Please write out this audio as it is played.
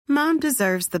Mom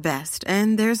deserves the best,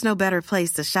 and there's no better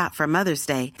place to shop for Mother's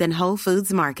Day than Whole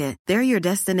Foods Market. They're your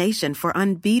destination for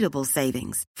unbeatable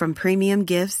savings, from premium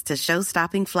gifts to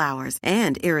show-stopping flowers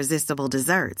and irresistible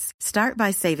desserts. Start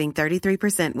by saving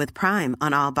 33% with Prime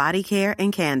on all body care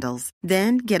and candles.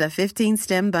 Then get a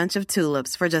 15-stem bunch of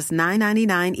tulips for just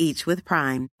 $9.99 each with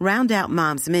Prime. Round out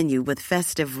Mom's menu with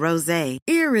festive rosé,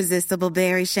 irresistible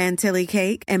berry chantilly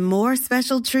cake, and more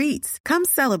special treats. Come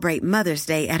celebrate Mother's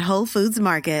Day at Whole Foods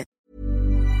Market.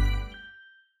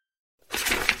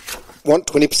 Want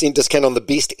 20% discount on the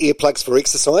best earplugs for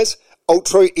exercise?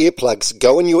 Ultra earplugs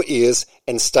go in your ears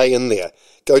and stay in there.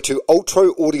 Go to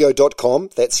ultraaudio.com,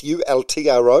 that's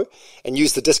ULTRO, and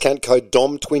use the discount code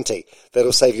DOM20.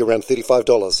 That'll save you around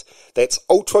 $35. That's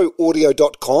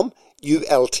ultraaudio.com,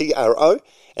 ULTRO,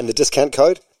 and the discount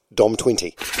code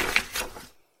DOM20.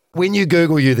 When you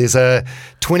Google you, there's a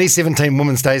 2017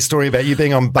 Women's Day story about you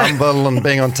being on Bumble and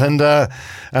being on Tinder,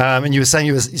 and you were saying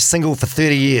you were single for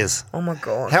 30 years. Oh, my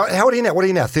God. How old are you now? What are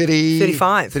you now, 30?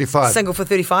 35. 35. Single for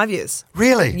 35 years.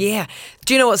 Really? Yeah.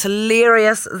 Do you know what's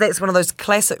hilarious? That's one of those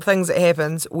classic things that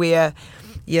happens where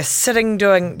you're sitting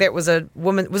doing, that was a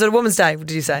Women's Day, did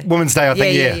you say? Women's Day, I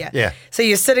think, yeah. So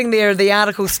you're sitting there, the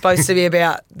article's supposed to be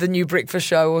about the new breakfast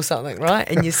show or something, right?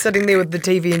 And you're sitting there with the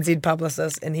TVNZ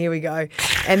publicist, and here we go.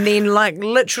 And then, like,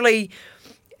 literally,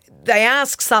 they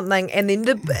ask something, and then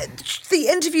the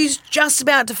interview's just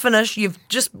about to finish. You've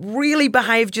just really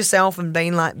behaved yourself and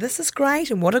been like, this is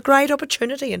great, and what a great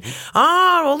opportunity, and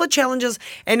all the challenges.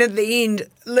 And at the end,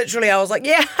 literally, I was like,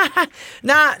 yeah,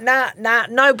 nah,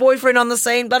 no boyfriend on the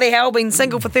scene. Bloody hell, been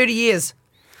single for 30 years.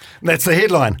 That's the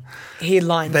headline.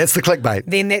 That's the clickbait.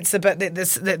 Then that's the bit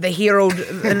that the Herald,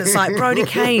 and it's like, Brodie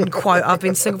Kane, quote, I've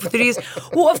been single for 30 years.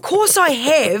 Well, of course I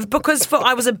have, because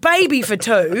I was a baby for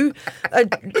 2, an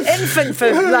infant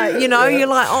for, like, you know, you're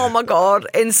like, oh my God.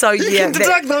 And so, you can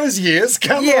deduct those years.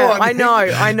 Come on. Yeah, I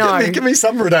know. Give me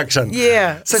some reduction.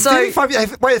 Yeah. So 35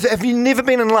 years. Wait, have you never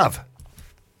been in love?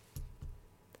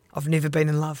 I've never been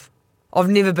in love.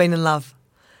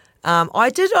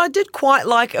 I did quite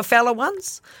like a fella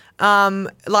once.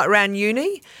 Like around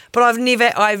uni, but I've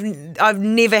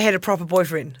never had a proper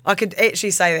boyfriend. I could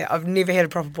actually say that I've never had a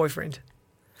proper boyfriend.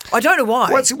 I don't know why.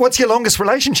 What's your longest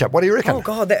relationship? What do you reckon? Oh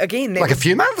God, that like a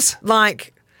few months?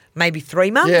 Like maybe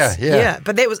 3 months. Yeah.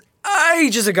 But that was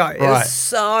ages ago. Right. It was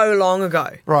so long ago.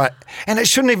 Right, and it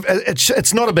shouldn't.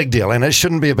 It's not a big deal, and it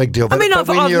shouldn't be a big deal. But, I mean,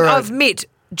 I've met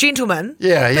gentlemen,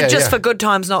 but just for good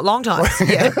times, not long times.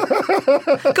 Yeah,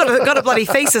 got a bloody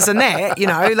thesis in that. You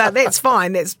know, like, that's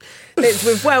fine. That's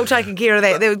we've well taken care of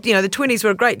that. You know, the 20s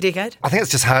were a great decade. I think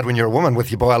it's just hard when you're a woman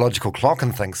with your biological clock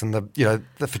and things, and the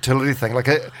fertility thing. Like,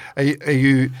 have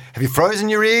you frozen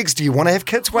your eggs? Do you want to have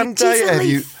kids one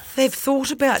day? They've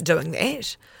thought about doing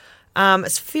that.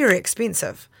 It's very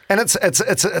expensive. And it's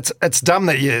dumb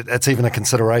that it's even a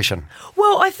consideration.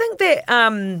 Well, I think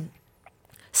that.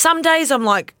 Some days I'm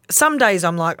like,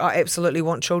 I absolutely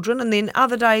want children, and then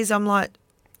other days I'm like,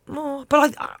 oh,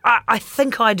 but I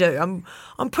think I do.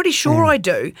 I'm pretty sure I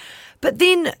do. But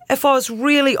then, if I was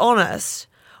really honest,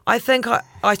 I think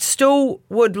I still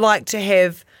would like to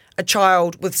have a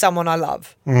child with someone I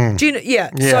love. Do you know?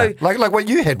 Yeah. So like what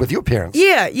you had with your parents.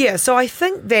 Yeah. So I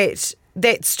think that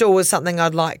still is something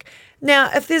I'd like. Now,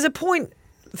 if there's a point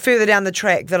further down the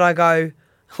track that I go,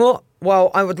 oh,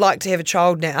 well, I would like to have a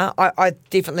child now, I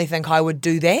definitely think I would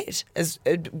do that,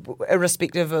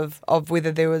 irrespective of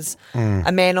whether there was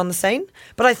a man on the scene.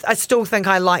 But I still think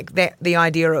I like the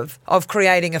idea of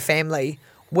creating a family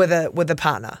with a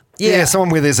partner. Yeah, someone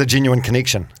where there's a genuine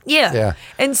connection. Yeah.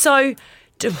 And so...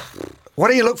 What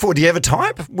do you look for? Do you have a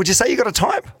type? Would you say you got a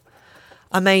type?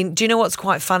 I mean, do you know what's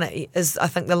quite funny is I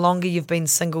think the longer you've been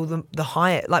single, the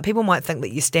higher. Like, people might think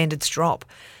that your standards drop.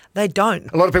 They don't.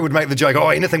 A lot of people would make the joke,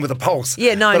 anything with a pulse.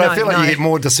 Yeah, But I feel like you get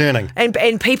more discerning.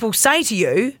 And people say to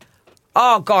you,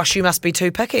 oh gosh, you must be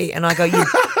too picky. And I go,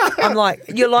 I'm like,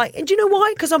 you're like, and do you know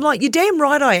why? Because I'm like, you're damn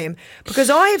right I am. Because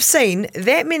I have seen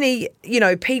that many,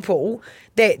 people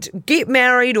that get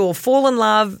married or fall in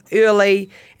love early,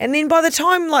 and then by the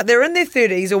time, like, they're in their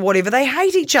 30s or whatever, they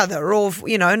hate each other, or,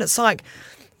 and it's like,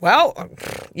 well,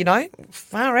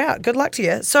 far out, good luck to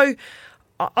you. So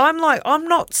I'm like, I'm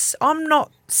not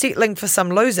settling for some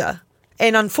loser.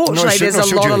 And unfortunately, there's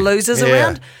a lot of losers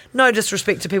around. No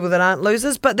disrespect to people that aren't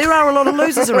losers, but there are a lot of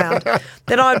losers around that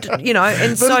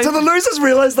and so... Do the losers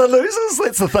realise they're losers?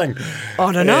 That's the thing.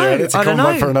 I don't know. It's a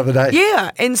convo for another day.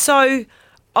 Yeah, and so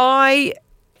I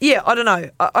don't know.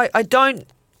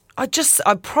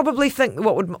 I probably think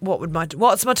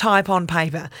what's my type on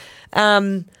paper?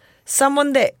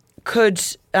 Someone that could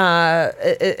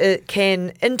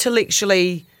can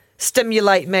intellectually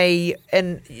stimulate me,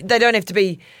 and they don't have to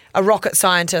be a rocket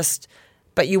scientist,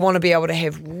 but you want to be able to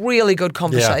have really good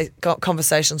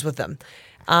conversations with them.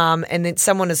 And that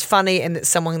someone is funny and that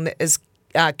someone that is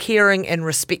caring and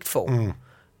respectful.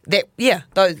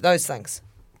 Those things.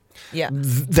 Yeah.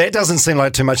 That doesn't seem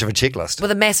like too much of a checklist.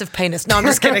 With a massive penis. No, I'm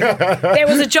just kidding. That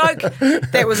was a joke.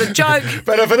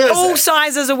 But if it is, all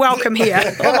sizes are welcome here.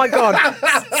 Oh my God.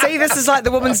 See, this is like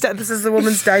the woman's day. This is the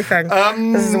woman's day thing.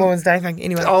 This is the woman's day thing.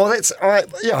 Anyway. Oh, that's all right.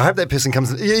 Yeah, I hope that person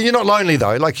comes. You're not lonely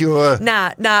though. Like you're.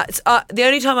 Nah. It's, the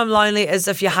only time I'm lonely is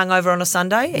if you're hungover on a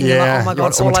Sunday and you're like, oh my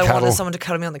God, all I want is someone to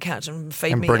cuddle me on the couch and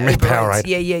feed me. Bring me Powerade.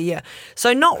 Yeah.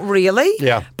 So not really.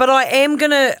 Yeah. But I am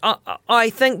gonna. I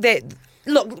think that.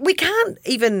 Look, we can't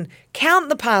even count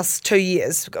the past 2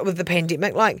 years with the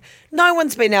pandemic. Like,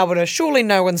 surely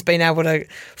no one's been able to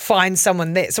find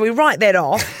someone that. So we write that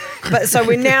off. But so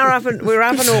we're up in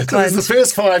Auckland. The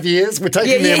first 5 years, we're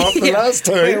taking them off the last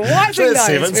 2. We're wiping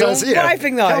those.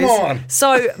 Wiping those. Come on.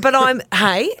 So, but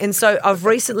and so I've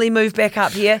recently moved back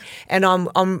up here, and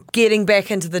I'm getting back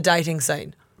into the dating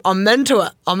scene. I'm into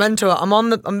it. I'm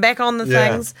back on the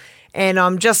things, and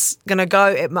I'm just gonna go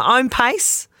at my own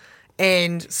pace.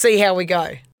 And see how we go.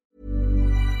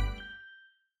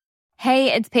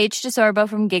 Hey, it's Paige DeSorbo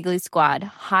from Giggly Squad.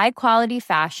 High quality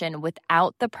fashion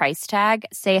without the price tag.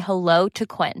 Say hello to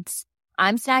Quince.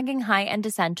 I'm snagging high-end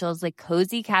essentials like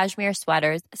cozy cashmere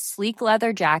sweaters, sleek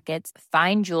leather jackets,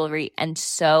 fine jewelry, and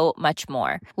so much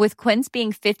more. With Quince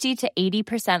being 50 to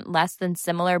 80% less than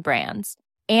similar brands.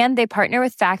 And they partner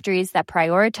with factories that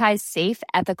prioritize safe,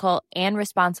 ethical, and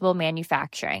responsible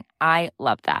manufacturing. I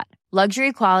love that.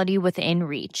 Luxury quality within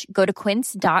reach. Go to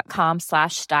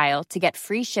quince.com/style to get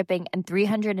free shipping and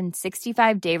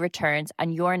 365-day returns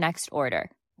on your next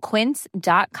order.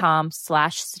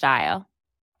 Quince.com/style.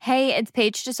 Hey, it's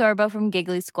Paige DeSorbo from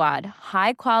Giggly Squad.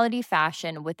 High quality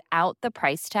fashion without the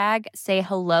price tag. Say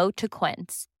hello to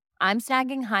Quince. I'm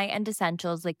snagging high-end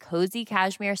essentials like cozy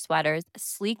cashmere sweaters,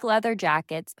 sleek leather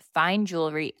jackets, fine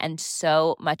jewelry, and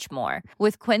so much more.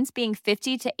 With Quince being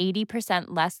 50 to 80%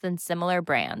 less than similar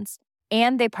brands.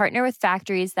 And they partner with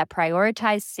factories that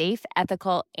prioritize safe,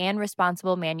 ethical, and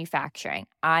responsible manufacturing.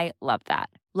 I love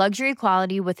that. Luxury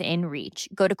quality within reach.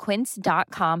 Go to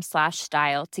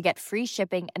quince.com/style to get free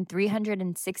shipping and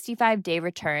 365-day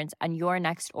returns on your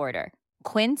next order.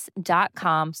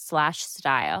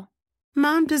 Quince.com/style.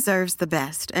 Mom deserves the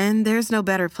best, and there's no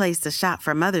better place to shop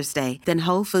for Mother's Day than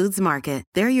Whole Foods Market.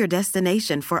 They're your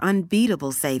destination for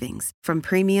unbeatable savings, from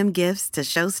premium gifts to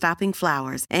show-stopping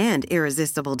flowers and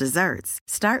irresistible desserts.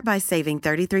 Start by saving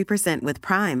 33% with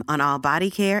Prime on all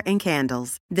body care and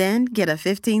candles. Then get a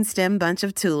 15-stem bunch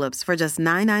of tulips for just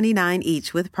 $9.99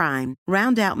 each with Prime.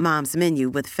 Round out Mom's menu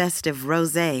with festive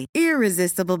rosé,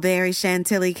 irresistible berry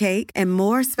chantilly cake, and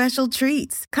more special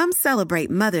treats. Come celebrate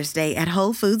Mother's Day at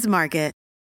Whole Foods Market.